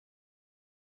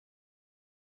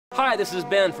Hi, this is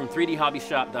Ben from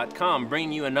 3dhobbyshop.com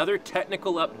bringing you another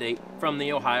technical update from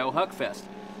the Ohio Huckfest.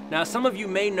 Now, some of you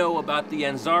may know about the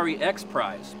Ansari X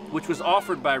Prize, which was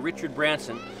offered by Richard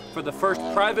Branson for the first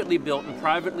privately built and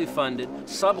privately funded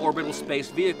suborbital space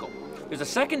vehicle. There's a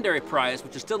secondary prize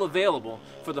which is still available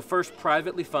for the first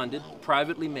privately funded,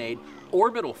 privately made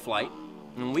orbital flight.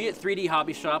 And we at 3D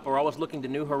Hobby Shop are always looking to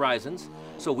new horizons,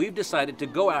 so we've decided to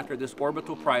go after this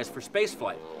orbital prize for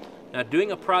spaceflight. Now,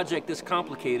 doing a project this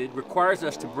complicated requires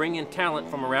us to bring in talent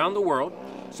from around the world,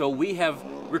 so we have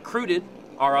recruited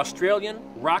our Australian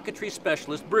rocketry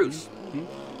specialist, Bruce.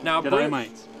 Now, Good Bruce, day,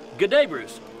 mates. Good day,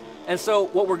 Bruce. And so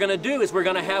what we're going to do is we're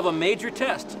going to have a major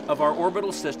test of our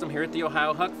orbital system here at the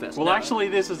Ohio Huckfest. Well, now, actually,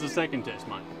 this is the second test,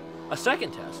 mate. a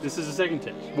second test. This is the second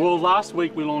test. Well, last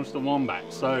week we launched the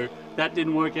Wombat, so that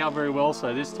didn't work out very well,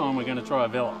 so this time we're going to try a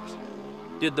Velox.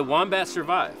 Did the Wombat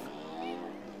survive?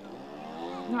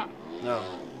 No. No.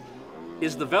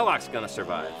 Is the Velox going to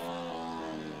survive?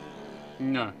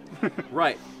 No.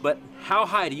 Right, but how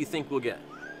high do you think we'll get?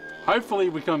 Hopefully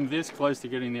we come this close to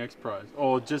getting the X Prize,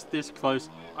 or just this close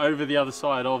over the other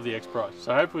side of the X Prize.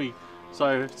 So hopefully,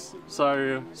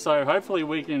 hopefully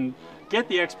we can get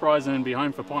the X Prize and be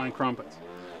home for pie and crumpets.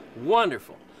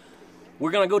 Wonderful.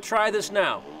 We're going to go try this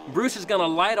now. Bruce is going to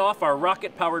light off our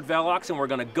rocket-powered Velox and we're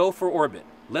going to go for orbit.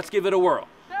 Let's give it a whirl.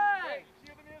 10,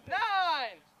 9,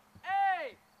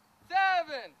 8,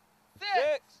 7,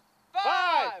 6,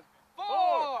 5,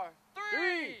 4,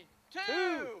 3,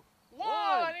 2,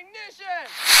 1, ignition!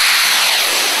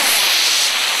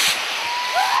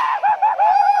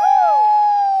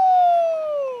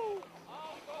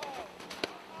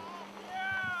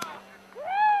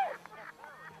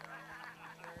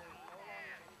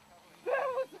 That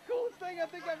was the coolest thing I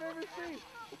think I've ever seen.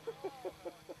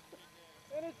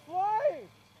 And it's flying!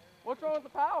 What's wrong with the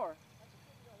power?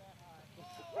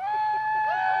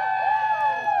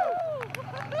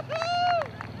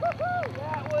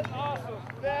 That was awesome.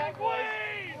 That was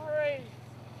great.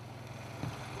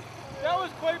 That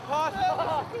was quite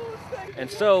possible. And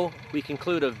so we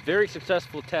conclude a very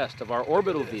successful test of our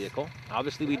orbital vehicle.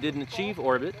 Obviously we didn't achieve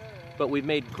orbit, but we've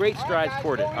made great strides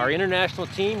toward it. Our international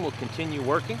team will continue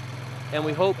working, and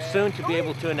we hope soon to be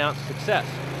able to announce success.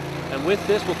 And with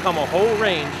this will come a whole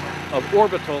range of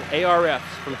orbital ARFs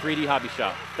from 3D Hobby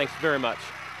Shop. Thanks very much.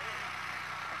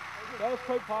 That was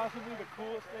quite possibly the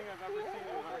coolest thing I've ever seen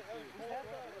in our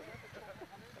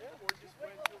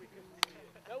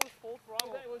That was full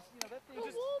throttle. That was, that thing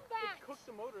just it cooked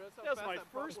the motor. That's how That was my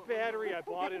first battery I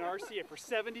bought in RCA for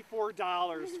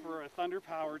 $74 for a Thunder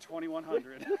Power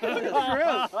 2100. Look at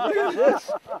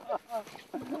this.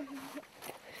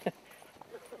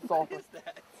 What is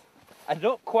that? I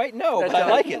don't quite know, but I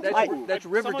like it. That's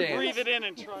Someone breathe it in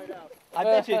and try it out. I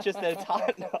bet you it's just that it's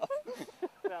hot enough.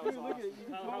 That was Look at it. You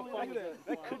can totally look at it.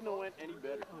 That couldn't have went any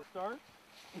better. Start.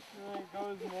 And it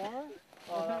goes more.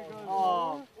 And it goes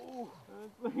more.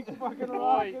 And it's like fucking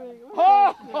rocketing.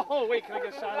 Oh, wait, can I get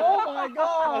a shot of Oh my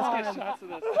god! Let's get shots of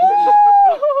this.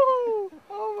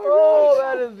 Oh,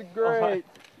 that is great.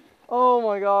 Oh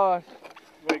my gosh.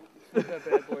 Wait, flip that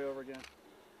bad boy over again.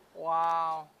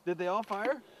 Wow. Did they all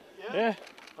fire? Yeah.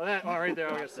 Oh, right there,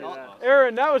 I gotta say that.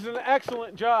 Aaron, that was an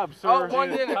excellent job, sir. Oh, one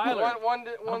didn't. Tyler. One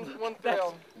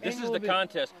failed. This is the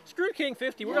contest. Screw King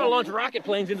 50, we're going to launch rocket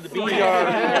planes into the beach.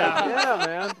 Yeah,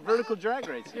 man. Vertical drag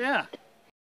race. Yeah.